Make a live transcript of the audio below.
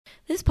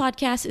This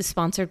podcast is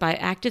sponsored by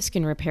Active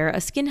Skin Repair,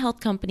 a skin health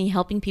company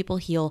helping people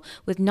heal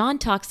with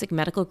non-toxic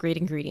medical-grade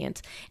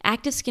ingredients.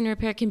 Active Skin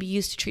Repair can be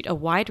used to treat a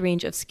wide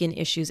range of skin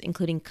issues,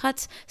 including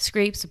cuts,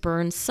 scrapes,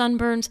 burns,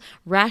 sunburns,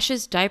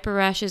 rashes, diaper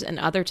rashes, and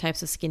other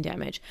types of skin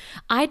damage.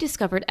 I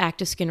discovered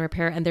Active Skin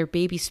Repair and their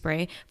baby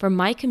spray from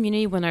my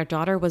community when our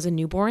daughter was a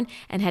newborn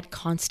and had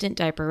constant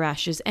diaper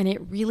rashes, and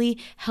it really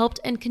helped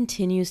and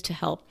continues to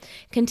help.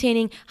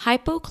 Containing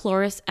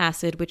hypochlorous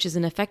acid, which is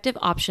an effective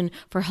option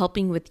for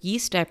helping with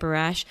yeast diaper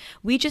rash,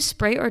 we just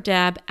spray or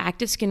dab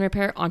Active Skin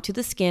Repair onto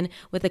the skin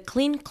with a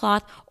clean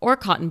cloth or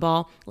cotton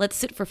ball, let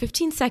sit for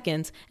 15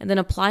 seconds, and then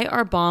apply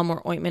our balm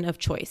or ointment of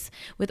choice.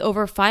 With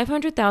over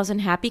 500,000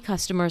 happy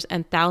customers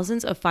and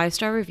thousands of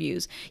 5-star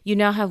reviews, you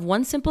now have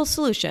one simple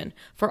solution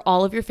for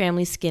all of your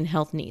family's skin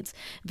health needs.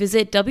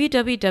 Visit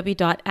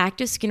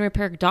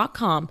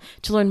www.activeskinrepair.com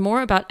to learn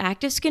more about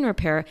Active Skin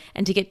Repair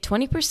and to get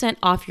 20%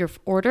 off your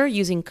order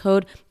using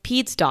code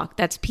PEDSDOC.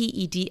 That's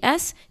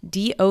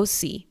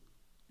PEDSDOC.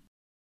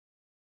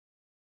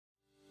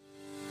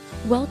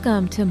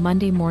 Welcome to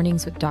Monday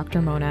Mornings with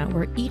Dr. Mona,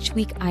 where each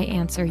week I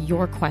answer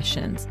your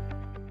questions.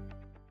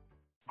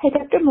 Hi,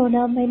 Dr.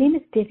 Mona. My name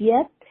is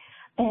Divya,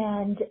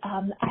 and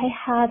I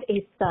have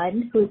a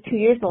son who is 2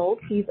 years old.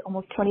 He's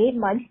almost 28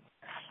 months,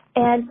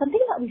 and something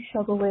that we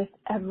struggle with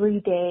every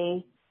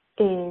day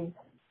is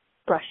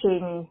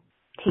brushing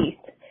teeth.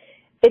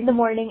 In the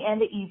morning and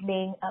the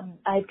evening,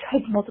 I've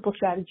tried multiple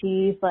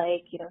strategies,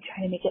 like,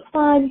 trying to make it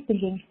fun,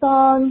 singing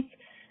songs,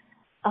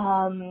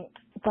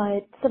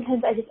 but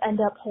sometimes I just end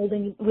up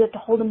we have to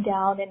hold him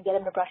down and get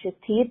him to brush his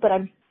teeth, but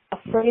I'm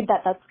afraid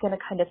that that's going to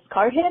kind of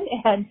scar him,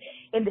 and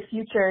in the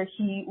future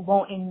he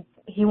won't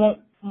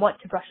want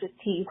to brush his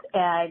teeth,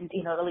 and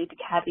it'll lead to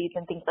cavities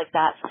and things like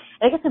that.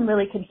 And I guess I'm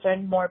really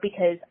concerned more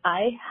because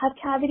I have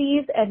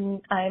cavities,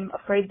 and I'm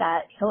afraid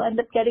that he'll end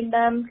up getting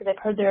them because I've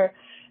heard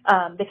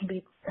they can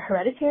be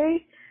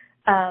hereditary.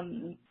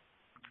 I'm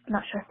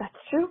not sure if that's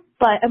true,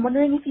 but I'm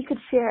wondering if you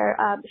could share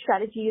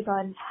strategies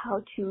on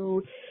how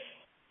to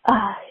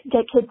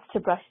get kids to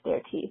brush their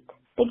teeth.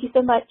 Thank you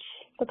so much.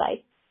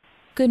 Bye-bye.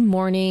 Good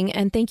morning,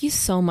 and thank you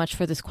so much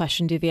for this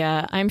question,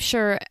 Divya. I'm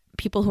sure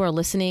people who are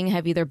listening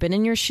have either been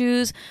in your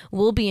shoes,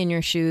 will be in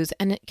your shoes,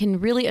 and it can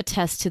really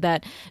attest to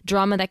that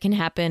drama that can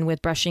happen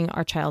with brushing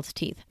our child's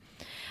teeth.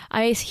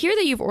 I hear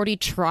that you've already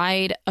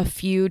tried a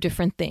few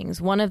different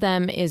things. One of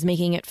them is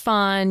making it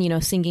fun,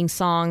 singing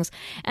songs.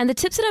 And the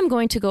tips that I'm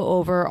going to go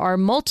over are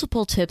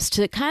multiple tips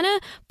to kind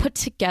of put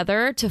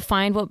together to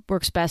find what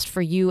works best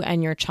for you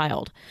and your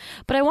child.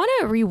 But I want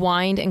to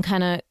rewind and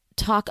kind of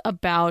talk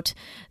about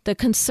the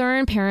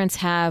concern parents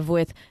have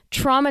with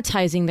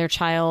traumatizing their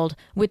child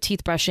with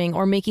teeth brushing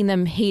or making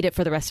them hate it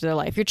for the rest of their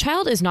life. Your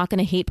child is not going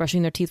to hate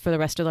brushing their teeth for the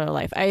rest of their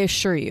life, I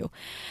assure you.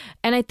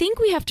 And I think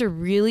we have to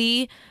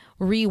really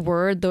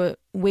reword the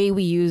way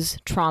we use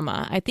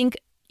trauma. I think,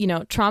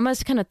 trauma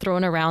is kind of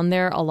thrown around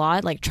there a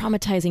lot, like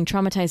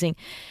traumatizing.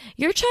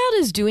 Your child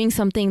is doing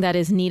something that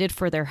is needed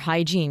for their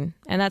hygiene,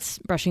 and that's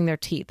brushing their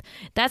teeth.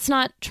 That's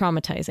not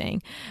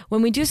traumatizing.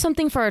 When we do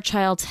something for our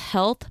child's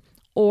health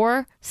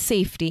or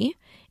safety,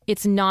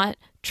 it's not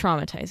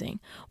traumatizing.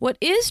 What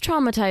is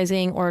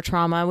traumatizing or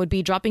trauma would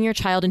be dropping your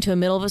child into the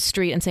middle of a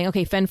street and saying,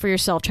 okay, fend for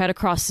yourself, try to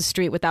cross the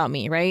street without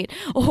me, right?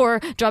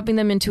 Or dropping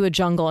them into a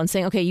jungle and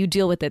saying, okay, you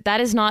deal with it.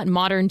 That is not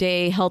modern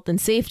day health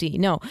and safety.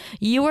 No,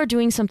 you are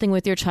doing something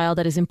with your child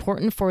that is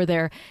important for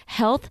their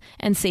health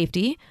and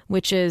safety,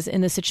 which is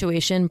in this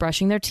situation,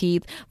 brushing their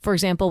teeth. For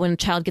example, when a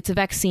child gets a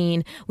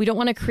vaccine, we don't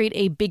want to create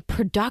a big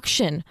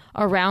production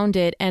around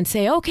it and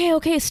say,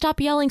 okay,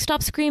 stop yelling,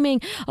 stop screaming.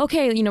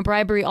 Okay,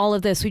 bribery, all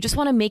of this. We just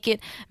want to make it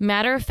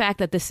matter of fact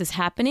that this is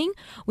happening.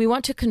 We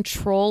want to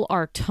control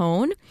our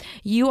tone.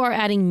 You are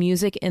adding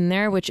music in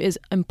there, which is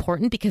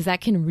important because that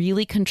can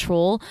really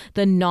control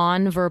the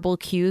non-verbal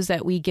cues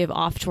that we give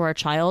off to our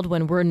child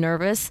when we're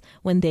nervous,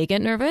 when they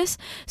get nervous.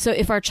 So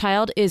if our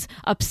child is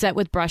upset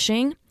with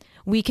brushing,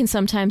 we can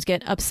sometimes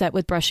get upset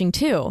with brushing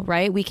too,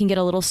 right? We can get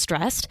a little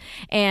stressed,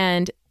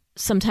 and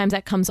sometimes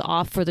that comes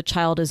off for the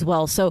child as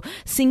well. So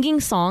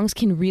singing songs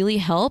can really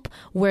help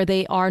where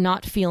they are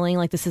not feeling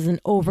like this is an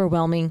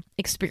overwhelming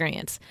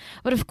experience.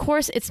 But of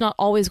course, it's not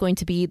always going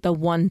to be the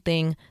one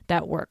thing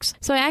that works.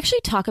 So I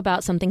actually talk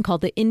about something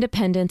called the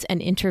independence and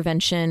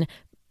intervention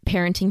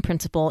parenting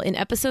principle in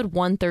episode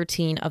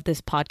 113 of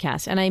this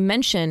podcast, and I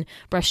mention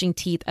brushing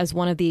teeth as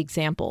one of the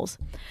examples.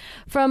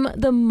 From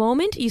the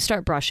moment you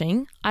start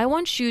brushing, I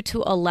want you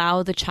to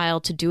allow the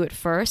child to do it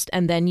first,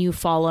 and then you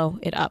follow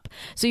it up.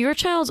 So your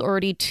child's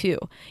already 2.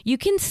 You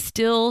can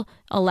still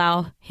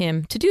allow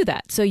him to do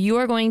that. So you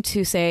are going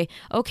to say,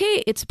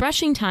 okay, it's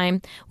brushing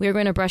time. We are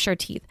going to brush our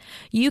teeth.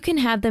 You can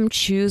have them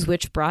choose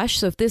which brush.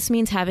 So if this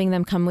means having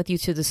them come with you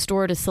to the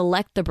store to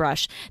select the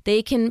brush,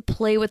 they can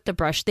play with the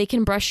brush. They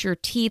can brush your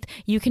teeth.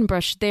 You can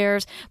brush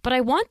theirs. But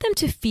I want them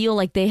to feel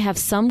like they have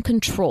some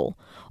control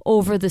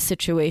over the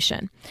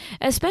situation,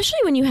 especially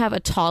when you have a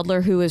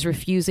toddler who is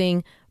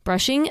refusing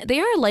brushing. They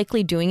are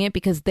likely doing it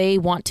because they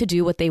want to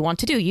do what they want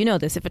to do. You know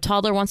this. If a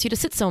toddler wants you to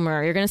sit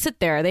somewhere, you're going to sit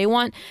there. They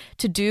want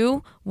to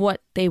do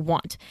what they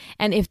want.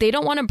 And if they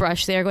don't want to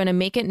brush, they are going to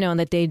make it known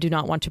that they do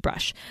not want to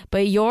brush.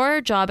 But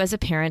your job as a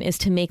parent is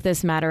to make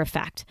this matter of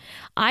fact.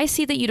 I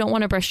see that you don't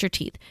want to brush your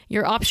teeth.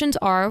 Your options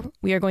are,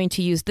 we are going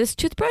to use this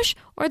toothbrush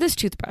or this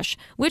toothbrush.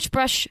 Which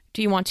brush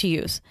do you want to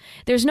use?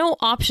 There's no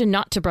option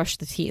not to brush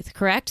the teeth,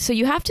 correct? So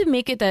you have to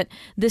make it that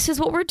this is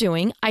what we're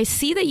doing. I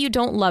see that you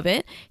don't love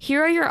it.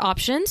 Here are your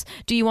options.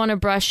 Do you want to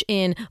brush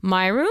in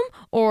my room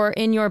or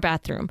in your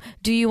bathroom?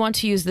 Do you want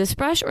to use this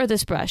brush or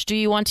this brush? Do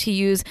you want to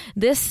use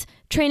this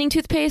training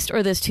toothpaste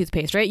or this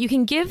toothpaste, right? You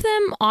can give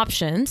them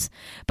options,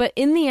 but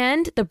in the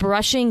end, the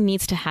brushing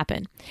needs to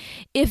happen.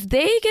 If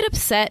they get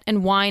upset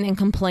and whine and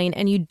complain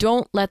and you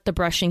don't let the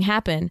brushing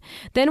happen,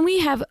 then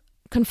we have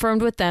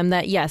confirmed with them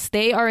that yes,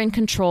 they are in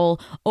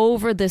control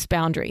over this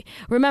boundary.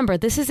 Remember,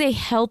 this is a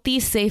healthy,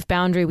 safe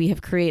boundary we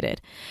have created.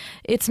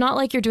 It's not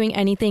like you're doing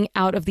anything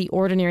out of the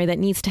ordinary that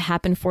needs to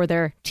happen for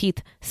their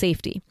teeth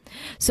safety.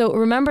 So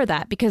remember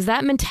that, because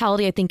that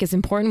mentality I think is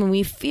important when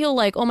we feel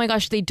like, oh my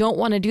gosh, they don't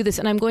want to do this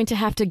and I'm going to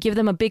have to give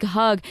them a big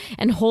hug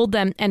and hold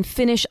them and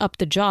finish up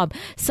the job.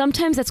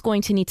 Sometimes that's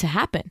going to need to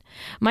happen.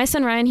 My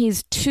son Ryan,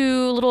 he's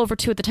a little over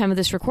 2 at the time of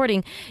this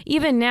recording.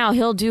 Even now,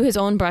 he'll do his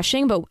own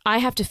brushing, but I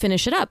have to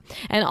finish it up.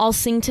 And I'll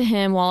sing to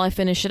him while I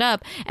finish it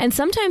up. And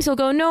sometimes he'll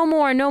go, no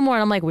more, no more.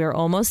 And I'm like, we're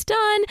almost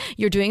done.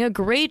 You're doing a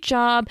great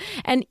job.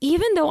 And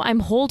even though I'm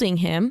holding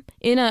him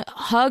in a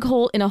hug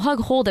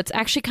hold that's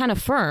actually kind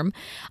of firm,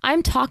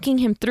 I'm talking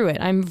him through it.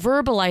 I'm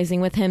verbalizing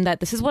with him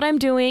that this is what I'm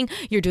doing.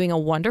 You're doing a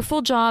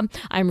wonderful job.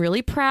 I'm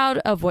really proud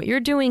of what you're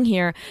doing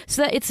here,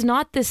 so that it's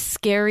not this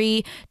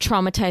scary,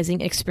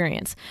 traumatizing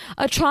experience.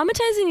 A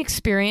traumatizing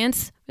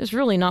experience is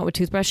really not with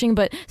toothbrushing,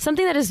 but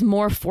something that is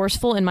more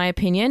forceful, in my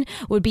opinion,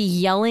 would be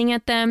yelling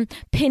at them,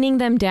 pinning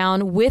them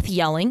down with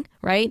yelling,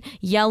 right?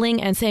 Yelling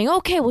and saying,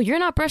 okay, well, you're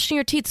not brushing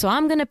your teeth, so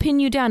I'm going to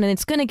pin you down and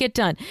it's going to get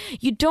done.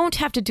 You don't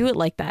have to do it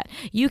like that.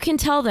 You can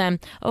tell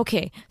them,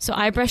 okay, so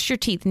I brushed your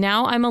teeth.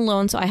 Now I'm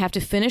alone, so I have to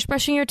finish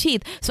brushing your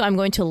teeth. So I'm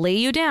going to lay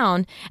you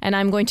down and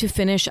I'm going to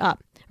finish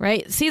up.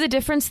 Right? See the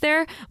difference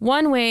there?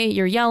 One way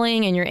you're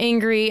yelling and you're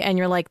angry and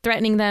you're like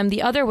threatening them.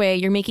 The other way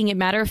you're making it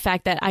matter of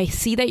fact that I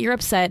see that you're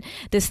upset.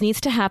 This needs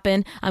to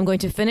happen. I'm going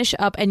to finish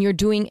up and you're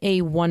doing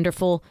a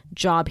wonderful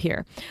job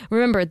here.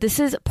 Remember, this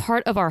is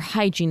part of our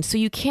hygiene. So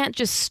you can't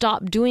just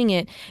stop doing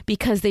it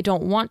because they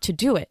don't want to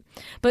do it.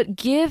 But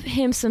give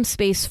him some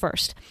space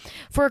first.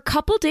 For a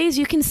couple days,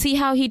 you can see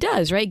how he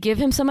does, right? Give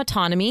him some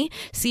autonomy,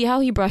 see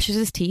how he brushes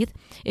his teeth.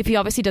 If he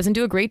obviously doesn't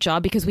do a great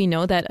job, because we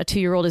know that a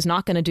 2-year-old is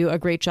not going to do a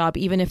great job,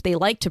 even if they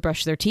like to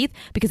brush their teeth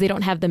because they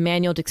don't have the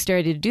manual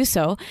dexterity to do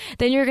so,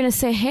 then you're going to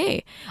say,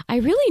 hey, I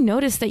really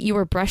noticed that you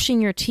were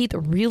brushing your teeth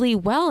really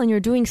well and you're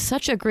doing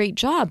such a great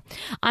job.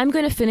 I'm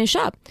going to finish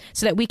up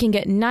so that we can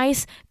get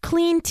nice,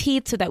 clean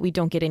teeth so that we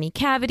don't get any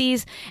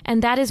cavities.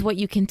 And that is what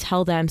you can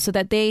tell them so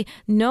that they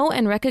know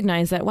and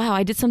recognize that, wow,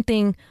 I did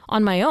something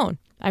on my own.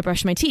 I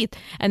brushed my teeth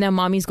and now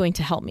mommy's going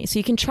to help me. So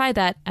you can try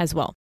that as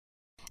well.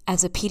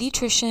 As a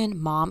pediatrician,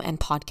 mom, and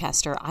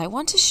podcaster, I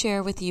want to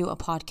share with you a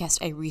podcast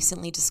I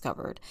recently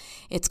discovered.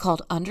 It's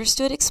called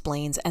Understood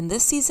Explains, and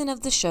this season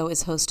of the show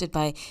is hosted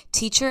by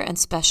teacher and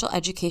special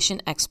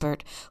education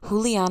expert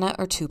Juliana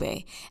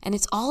Urtube, and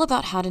it's all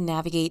about how to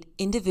navigate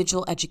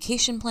individual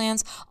education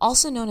plans,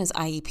 also known as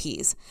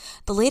IEPs.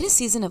 The latest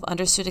season of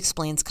Understood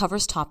Explains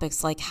covers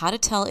topics like how to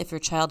tell if your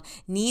child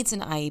needs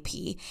an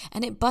IEP,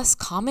 and it busts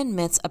common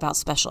myths about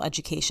special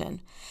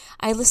education.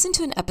 I listened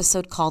to an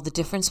episode called The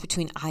Difference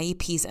Between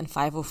IEPs and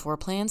 504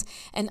 plans,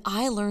 and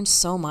I learned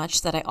so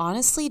much that I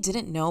honestly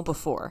didn't know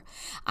before.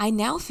 I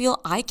now feel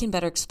I can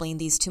better explain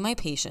these to my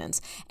patients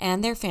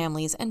and their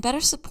families and better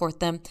support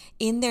them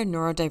in their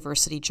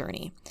neurodiversity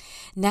journey.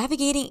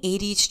 Navigating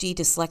ADHD,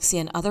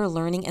 dyslexia, and other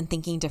learning and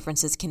thinking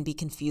differences can be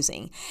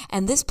confusing,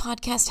 and this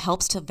podcast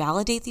helps to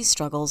validate these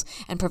struggles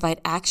and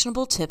provide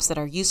actionable tips that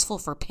are useful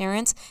for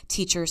parents,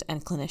 teachers,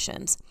 and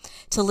clinicians.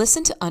 To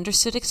listen to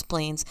Understood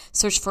Explains,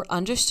 search for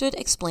Understood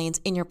Explains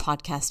in your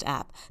podcast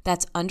app.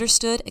 That's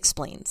Understood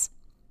Explains.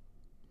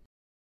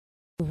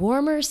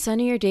 Warmer,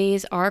 sunnier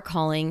days are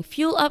calling.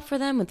 Fuel up for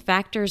them with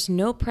Factor's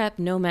no prep,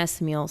 no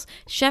mess meals.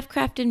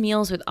 Chef-crafted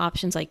meals with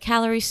options like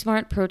Calorie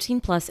Smart,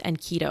 Protein Plus, and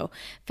Keto.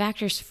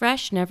 Factor's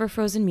fresh, never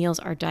frozen meals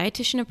are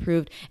dietitian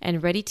approved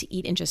and ready to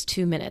eat in just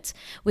 2 minutes.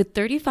 With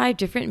 35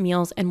 different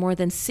meals and more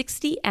than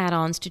 60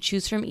 add-ons to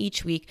choose from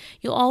each week,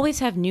 you'll always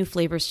have new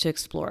flavors to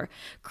explore.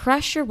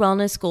 Crush your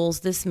wellness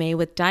goals this May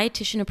with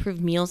dietitian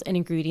approved meals and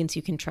ingredients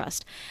you can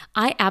trust.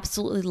 I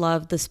absolutely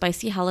love the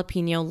spicy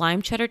jalapeno,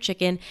 lime cheddar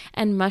chicken,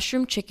 and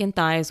mushroom chicken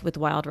thighs with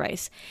wild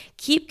rice.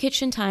 Keep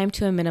kitchen time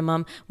to a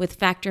minimum with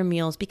Factor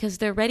meals because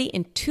they're ready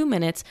in 2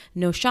 minutes,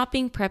 no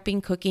shopping,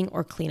 prepping, cooking,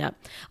 or cleanup.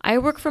 I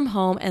work from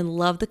home and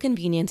love the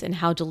convenience and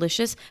how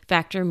delicious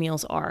Factor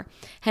meals are.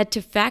 Head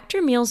to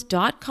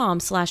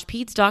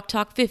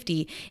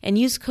factormeals.com/PedsDocTalk50 and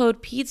use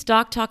code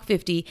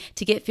PedsDocTalk50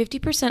 to get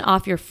 50%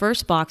 off your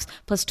first box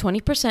plus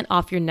 20%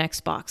 off your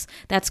next box.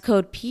 That's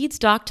code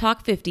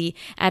PedsDocTalk50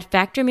 at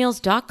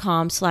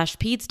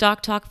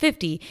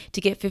factormeals.com/PedsDocTalk50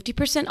 to get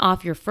 50%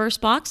 off your first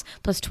first box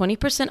plus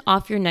 20%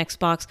 off your next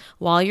box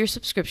while your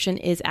subscription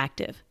is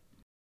active.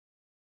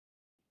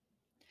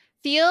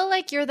 Feel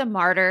like you're the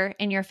martyr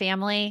in your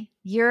family?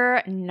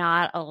 You're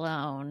not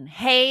alone.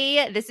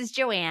 Hey, this is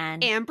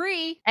Joanne. And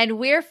Bree. And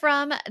we're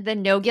from the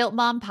No Guilt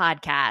Mom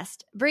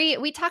podcast. Bree,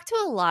 we talk to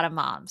a lot of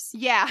moms.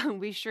 Yeah,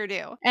 we sure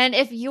do. And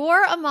if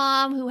you're a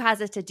mom who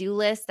has a to-do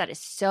list that is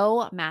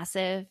so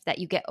massive that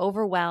you get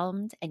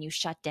overwhelmed and you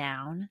shut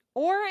down,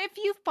 or if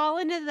you've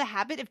fallen into the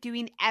habit of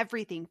doing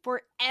everything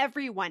for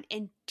everyone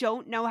and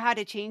don't know how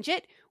to change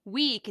it,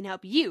 we can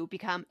help you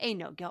become a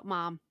no-guilt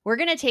mom. we're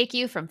going to take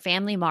you from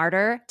family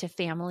martyr to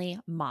family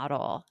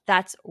model.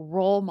 That's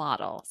role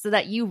model, so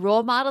that you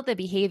role model the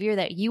behavior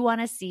that you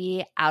want to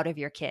see out of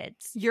your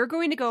kids. You're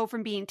going to go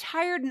from being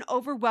tired and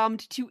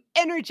overwhelmed to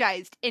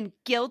energized and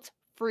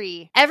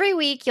guilt-free. Every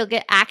week, you'll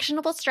get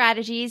actionable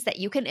strategies that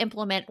you can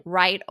implement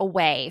right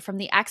away from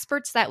the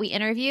experts that we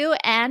interview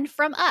and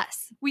from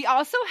us. We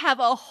also have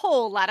a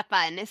whole lot of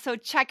fun, so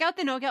check out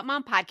the No Guilt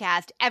Mom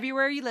podcast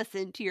everywhere you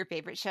listen to your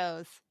favorite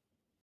shows.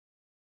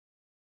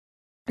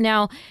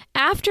 Now,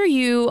 after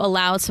you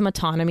allow some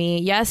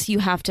autonomy, yes, you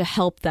have to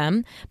help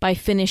them by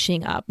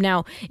finishing up.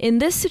 Now, in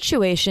this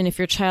situation, if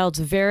your child's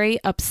very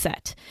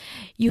upset,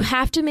 you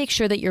have to make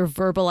sure that you're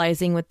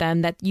verbalizing with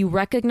them that you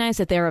recognize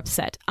that they're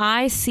upset.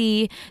 I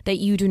see that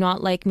you do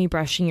not like me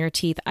brushing your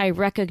teeth. I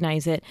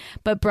recognize it,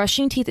 but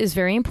brushing teeth is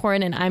very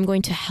important, and I'm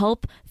going to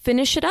help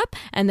finish it up,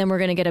 and then we're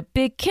going to get a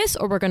big kiss,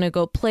 or we're going to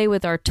go play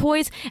with our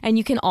toys. And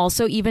you can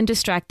also even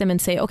distract them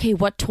and say, okay,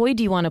 what toy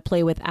do you want to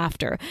play with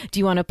after? Do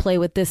you want to play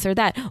with this or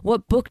that?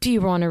 What book do you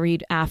want to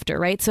read after,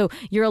 right? So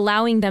you're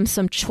allowing them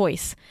some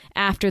choice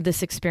after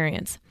this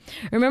experience.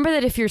 Remember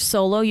that if you're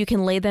solo, you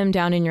can lay them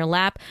down in your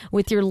lap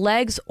with your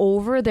legs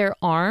over their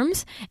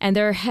arms, and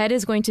their head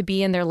is going to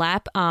be in their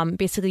lap.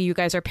 Basically, you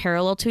guys are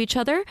parallel to each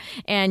other,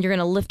 and you're going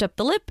to lift up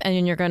the lip, and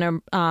then you're going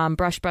to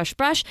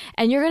brush,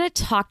 and you're going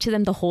to talk to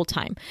them the whole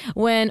time.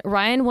 When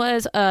Ryan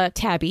was a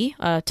tabby,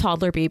 a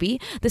toddler baby,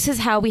 this is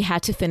how we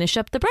had to finish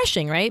up the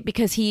brushing, right?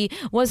 Because he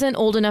wasn't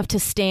old enough to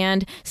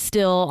stand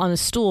still on a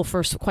stool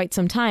for quite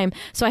some time.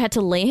 So I had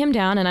to lay him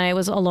down, and I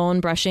was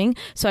alone brushing.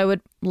 So I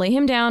would lay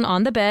him down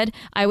on the bed.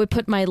 I would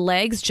put my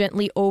legs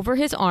gently over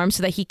his arms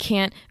so that he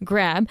can't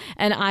grab.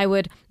 And I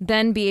would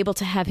then be able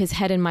to have his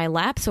head in my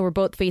lap. So we're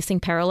both facing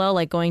parallel,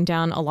 like going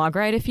down a log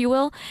ride, if you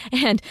will.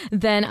 And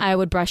then I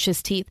would brush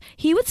his teeth.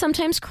 He would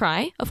sometimes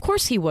cry. Of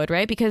course he would,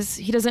 right? Because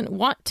he doesn't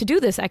want to do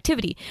this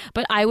activity.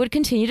 But I would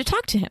continue to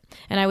talk to him.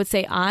 And I would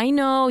say, I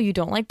know you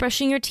don't like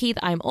brushing your teeth.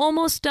 I'm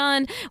almost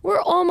done.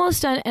 We're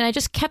almost done. And I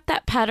just kept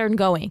that pattern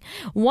going.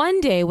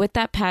 One day, with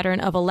that pattern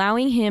of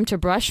allowing him to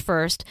brush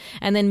first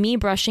and then me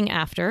brushing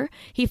after,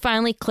 he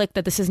finally clicked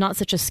that this is not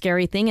such a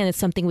scary thing and it's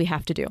something we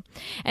have to do.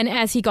 And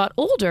as he got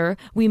older,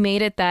 we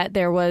made it that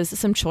there was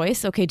some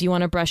choice. Okay, do you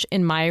want to brush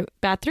in my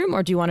bathroom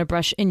or do you want to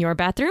brush in your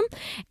bathroom?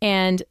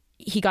 And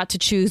he got to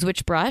choose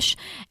which brush.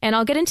 And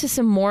I'll get into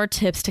some more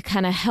tips to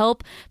kind of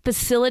help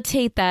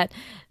facilitate that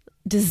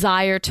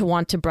desire to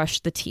want to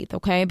brush the teeth,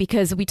 okay?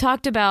 Because we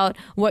talked about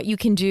what you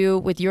can do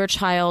with your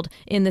child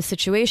in this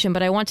situation,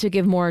 but I want to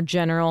give more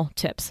general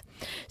tips.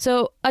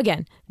 So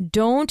again,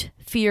 don't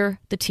fear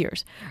the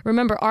tears.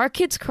 Remember, our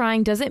kids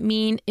crying doesn't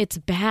mean it's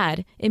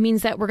bad. It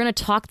means that we're going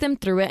to talk them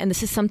through it, and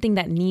this is something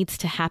that needs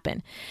to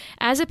happen.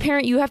 As a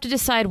parent, you have to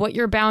decide what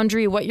your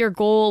boundary, what your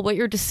goal, what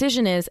your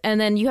decision is,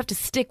 and then you have to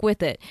stick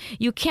with it.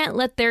 You can't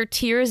let their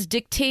tears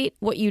dictate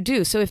what you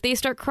do. So if they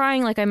start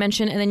crying, like I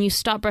mentioned, and then you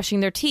stop brushing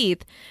their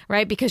teeth,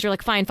 right, because you're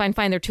like, fine,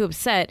 they're too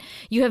upset,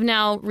 you have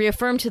now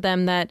reaffirmed to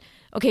them that,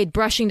 okay,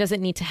 brushing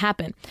doesn't need to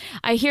happen.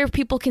 I hear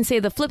people can say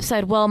the flip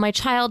side, well, my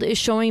child is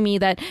showing me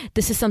that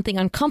this is something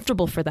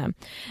uncomfortable for them.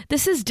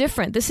 This is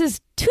different. This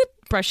is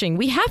toothbrushing.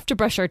 We have to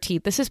brush our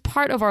teeth. This is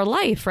part of our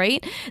life,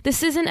 right?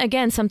 This isn't,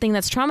 again, something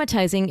that's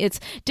traumatizing. It's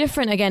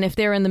different, again, if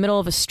they're in the middle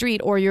of a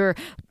street or you're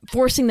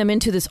forcing them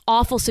into this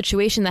awful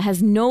situation that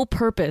has no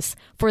purpose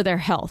for their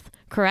health.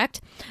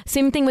 Correct?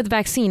 Same thing with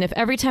vaccine. If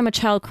every time a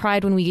child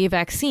cried when we gave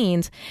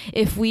vaccines,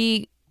 if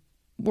we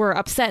were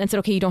upset and said,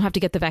 okay, you don't have to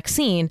get the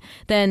vaccine,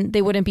 then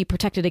they wouldn't be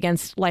protected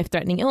against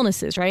life-threatening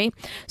illnesses, right?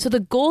 So the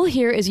goal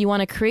here is you want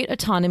to create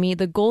autonomy.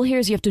 The goal here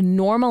is you have to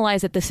normalize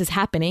that this is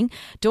happening.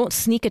 Don't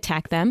sneak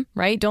attack them,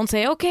 right? Don't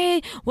say,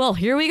 okay, well,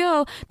 here we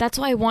go. That's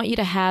why I want you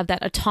to have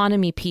that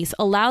autonomy piece.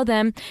 Allow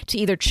them to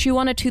either chew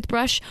on a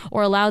toothbrush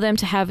or allow them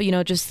to have,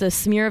 just the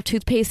smear of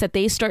toothpaste that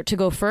they start to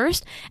go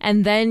first,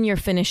 and then you're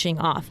finishing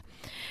off.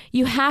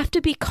 You have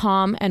to be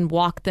calm and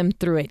walk them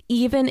through it,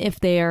 even if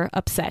they're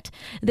upset.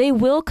 They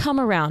will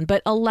come around,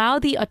 but allow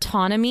the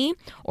autonomy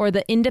or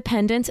the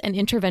independence and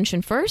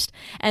intervention first,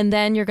 and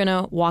then you're going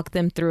to walk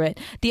them through it.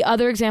 The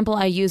other example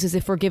I use is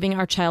if we're giving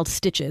our child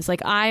stitches.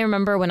 Like I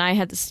remember when I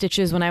had the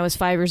stitches when I was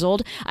 5 years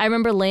old, I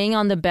remember laying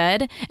on the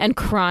bed and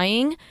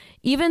crying.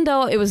 Even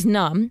though it was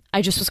numb,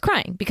 I just was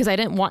crying because I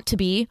didn't want to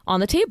be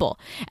on the table.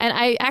 And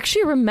I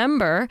actually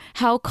remember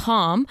how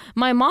calm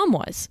my mom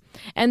was.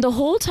 And the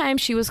whole time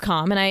she was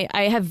calm,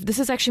 and this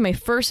is actually my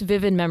first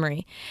vivid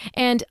memory.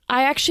 And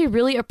I actually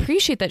really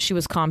appreciate that she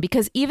was calm,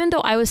 because even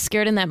though I was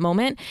scared in that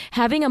moment,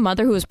 having a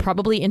mother who was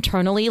probably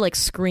internally like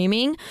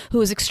screaming, who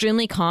was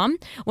extremely calm,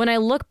 when I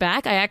look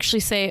back, I actually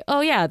say,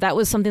 oh yeah, that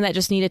was something that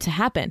just needed to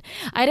happen.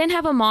 I didn't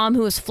have a mom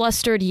who was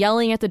flustered,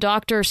 yelling at the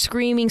doctor,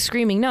 screaming.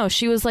 No,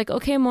 she was like,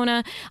 okay,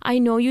 Mona, I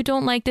know you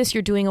don't like this.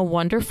 You're doing a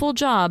wonderful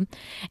job.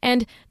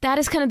 And that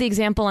is kind of the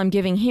example I'm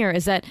giving here,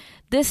 is that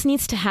this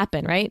needs to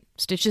happen, right?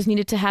 Stitches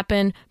needed to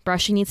happen,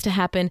 brushing needs to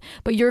happen,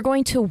 but you're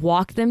going to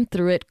walk them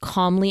through it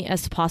calmly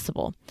as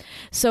possible.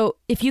 So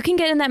if you can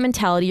get in that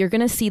mentality, you're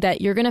going to see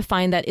that you're going to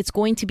find that it's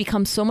going to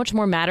become so much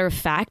more matter of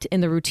fact in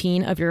the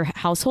routine of your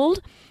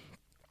household.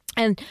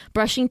 And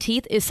brushing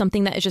teeth is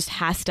something that just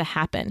has to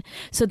happen.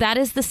 So that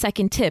is the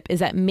second tip, is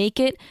that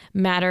make it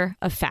matter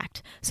of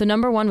fact. So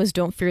number 1 was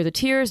don't fear the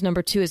tears.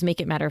 Number 2 is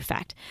make it matter of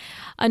fact.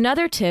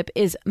 Another tip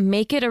is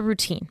make it a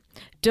routine.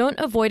 Don't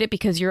avoid it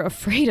because you're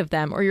afraid of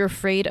them or you're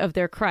afraid of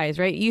their cries,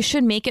 right? You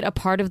should make it a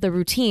part of the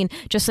routine,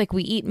 just like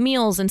we eat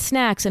meals and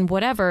snacks and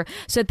whatever,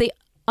 so that they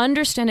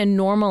understand and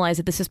normalize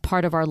that this is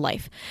part of our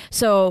life.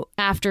 So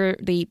after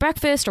they eat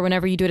breakfast or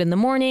whenever you do it in the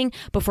morning,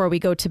 before we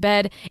go to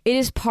bed, it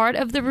is part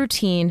of the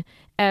routine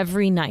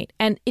every night.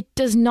 And it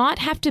does not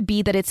have to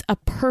be that it's a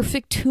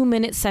perfect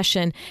 2-minute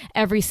session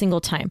every single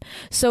time.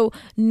 So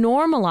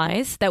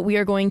normalize that we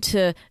are going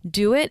to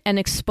do it and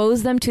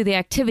expose them to the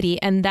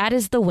activity, and that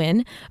is the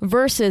win,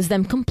 versus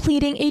them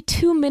completing a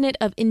 2-minute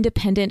of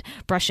independent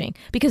brushing,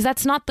 because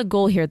that's not the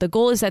goal here. The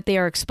goal is that they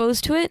are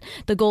exposed to it.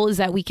 The goal is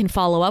that we can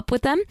follow up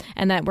with them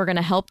and that we're going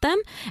to help them.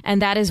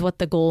 And that is what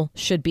the goal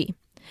should be.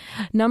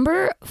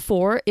 Number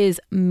 4 is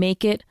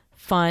make it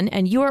fun,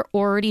 and you are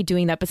already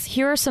doing that, but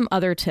here are some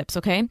other tips,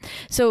 okay?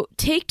 So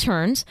take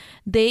turns.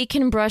 They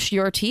can brush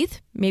your teeth.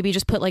 Maybe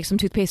just put like some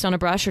toothpaste on a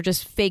brush or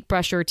just fake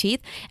brush your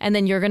teeth, and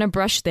then you're going to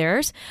brush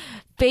theirs.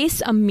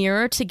 Face a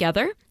mirror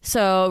together.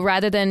 So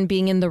rather than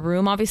being in the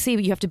room, obviously,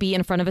 you have to be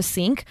in front of a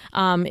sink.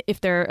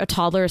 If they're a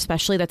toddler,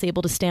 especially, that's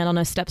able to stand on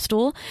a step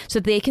stool so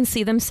they can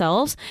see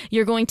themselves.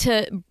 You're going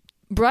to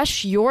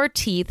brush your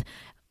teeth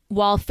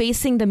while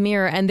facing the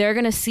mirror, and they're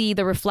going to see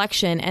the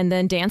reflection and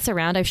then dance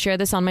around. I've shared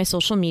this on my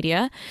social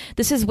media.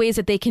 This is ways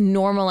that they can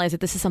normalize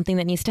that this is something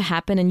that needs to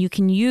happen, and you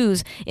can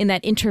use in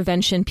that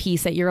intervention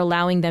piece that you're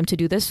allowing them to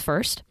do this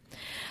first.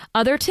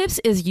 Other tips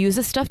is use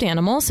a stuffed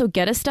animal. So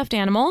get a stuffed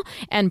animal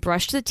and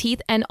brush the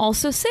teeth, and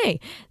also say,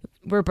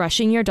 we're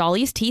brushing your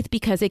dolly's teeth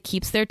because it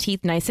keeps their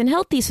teeth nice and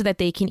healthy so that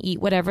they can eat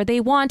whatever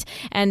they want.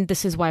 And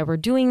this is why we're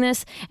doing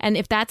this. And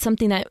if that's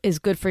something that is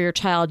good for your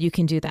child, you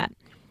can do that.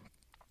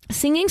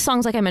 Singing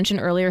songs, like I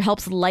mentioned earlier,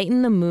 helps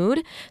lighten the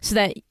mood so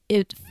that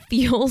it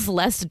feels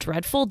less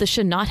dreadful. This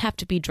should not have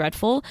to be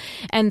dreadful.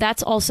 And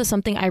that's also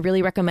something I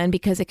really recommend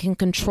because it can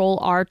control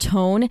our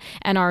tone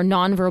and our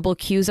nonverbal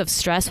cues of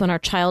stress when our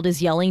child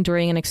is yelling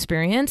during an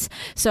experience.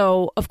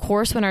 So, of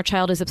course, when our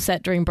child is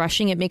upset during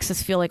brushing, it makes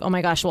us feel like, oh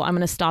my gosh, well, I'm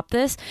going to stop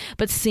this.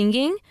 But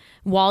singing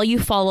while you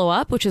follow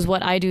up, which is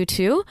what I do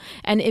too,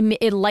 and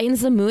it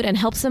lightens the mood and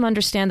helps them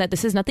understand that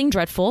this is nothing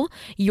dreadful.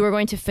 You are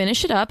going to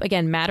finish it up,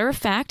 again, matter of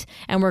fact,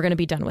 and we're going to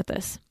be done with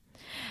this.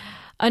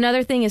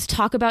 Another thing is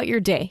talk about your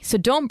day. So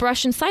don't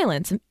brush in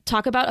silence.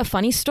 Talk about a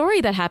funny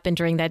story that happened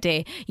during that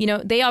day. You know,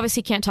 they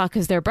obviously can't talk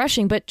because they're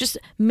brushing, but just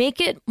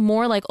make it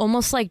more like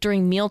almost like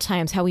during meal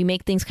times, how we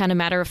make things kind of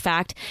matter of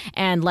fact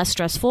and less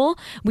stressful.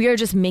 We are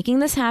just making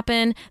this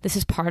happen. This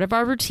is part of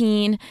our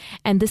routine.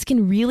 And this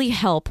can really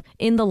help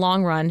in the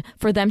long run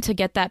for them to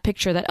get that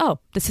picture that, oh,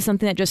 this is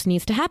something that just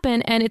needs to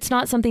happen. And it's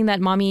not something that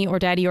mommy or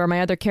daddy or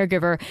my other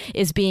caregiver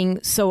is being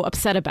so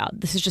upset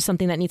about. This is just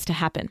something that needs to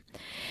happen.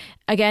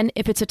 Again,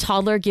 if it's a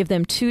toddler, give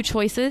them 2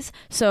 choices.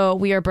 So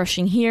we are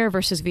brushing here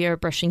versus we are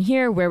brushing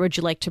here. Where would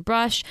you like to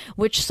brush?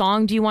 Which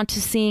song do you want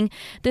to sing?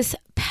 This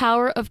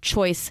power of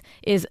choice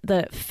is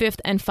the 5th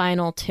and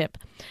final tip.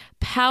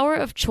 Power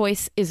of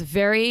choice is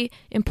very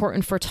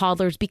important for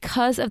toddlers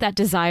because of that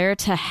desire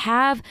to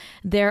have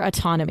their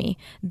autonomy.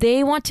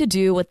 They want to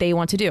do what they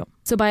want to do.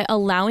 So by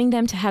allowing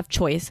them to have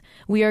choice,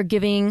 we are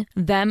giving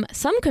them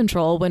some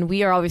control when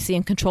we are obviously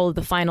in control of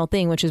the final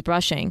thing, which is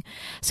brushing.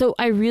 So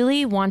I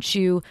really want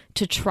you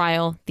to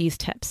trial these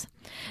tips.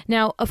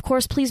 Now, of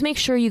course, please make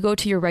sure you go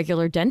to your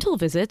regular dental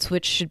visits,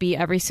 which should be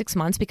every 6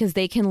 months, because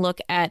they can look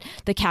at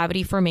the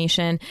cavity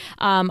formation.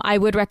 I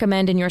would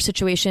recommend in your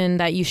situation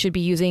that you should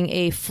be using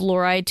a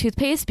fluoride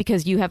toothpaste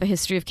because you have a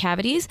history of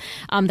cavities.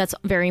 That's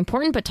very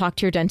important, but talk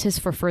to your dentist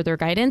for further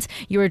guidance.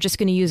 You are just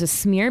going to use a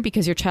smear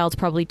because your child's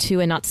probably 2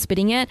 and not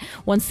spitting yet.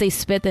 Once they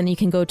spit, then you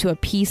can go to a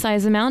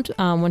pea-size amount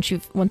once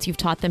you've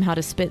taught them how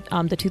to spit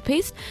the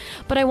toothpaste.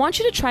 But I want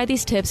you to try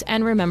these tips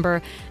and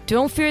remember,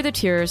 don't fear the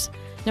tears.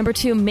 Number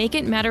 2, make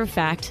it matter of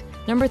fact.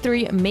 Number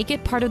 3, make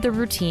it part of the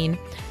routine.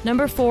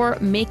 Number 4,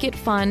 make it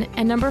fun.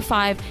 And number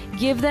 5,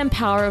 give them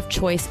power of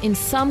choice in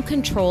some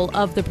control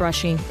of the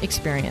brushing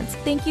experience.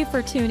 Thank you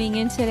for tuning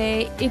in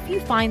today. If you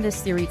find this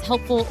series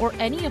helpful or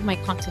any of my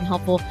content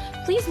helpful,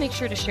 please make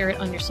sure to share it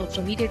on your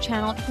social media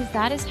channel, because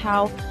that is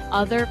how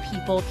other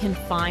people can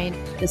find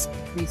this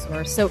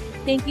resource. So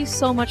thank you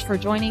so much for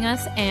joining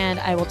us, and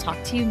I will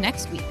talk to you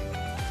next week.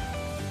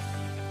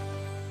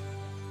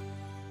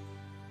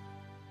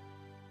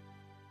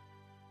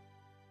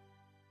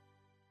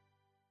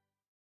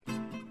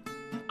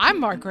 I'm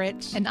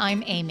Margaret. And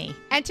I'm Amy.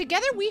 And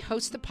together we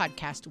host the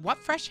podcast, What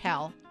Fresh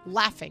Hell?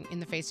 Laughing in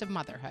the Face of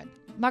Motherhood.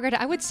 Margaret,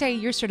 I would say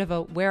you're sort of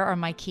a where are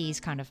my keys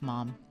kind of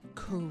mom.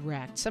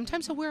 Correct.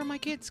 Sometimes a where are my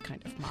kids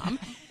kind of mom.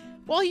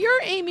 Well,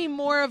 you're, Amy,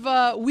 more of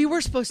a we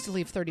were supposed to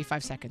leave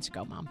 35 seconds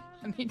ago, mom.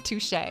 I mean,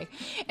 touche.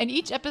 In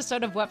each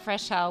episode of What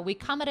Fresh Hell, we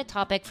come at a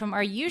topic from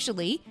our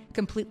usually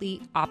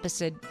completely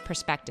opposite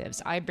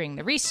perspectives. I bring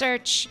the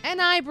research.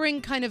 And I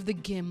bring kind of the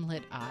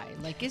gimlet eye.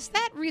 Like, is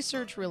that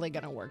research really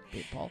going to work,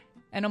 people?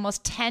 And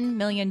almost 10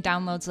 million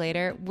downloads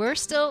later, we're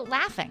still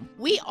laughing.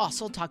 We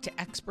also talk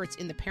to experts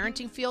in the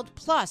parenting field,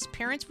 plus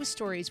parents with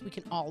stories we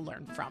can all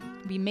learn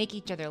from. We make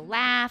each other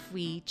laugh,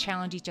 we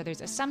challenge each other's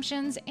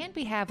assumptions, and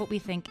we have what we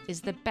think is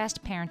the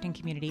best parenting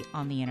community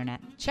on the internet.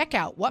 Check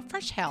out What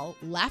Fresh Hell?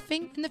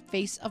 Laughing in the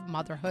Face of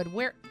Motherhood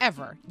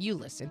wherever you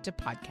listen to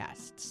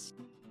podcasts.